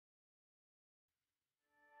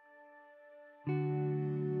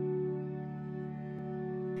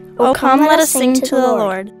O come, let us sing to the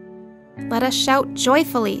Lord. Let us shout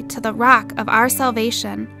joyfully to the rock of our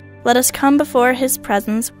salvation. Let us come before his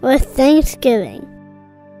presence with thanksgiving.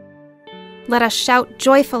 Let us shout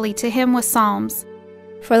joyfully to him with psalms.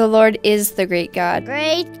 For the Lord is the great God.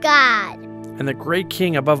 Great God. And the great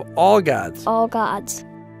King above all gods. All gods.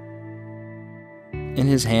 In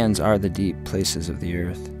his hands are the deep places of the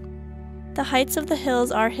earth. The heights of the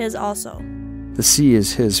hills are his also. The sea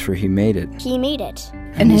is his, for he made it. He made it.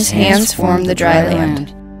 And his hands formed the dry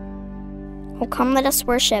land. O come, let us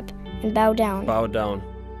worship and bow down. Bow down.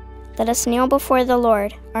 Let us kneel before the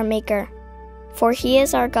Lord, our Maker. For he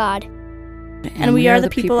is our God. And we are the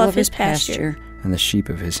people of his pasture. And the sheep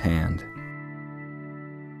of his hand.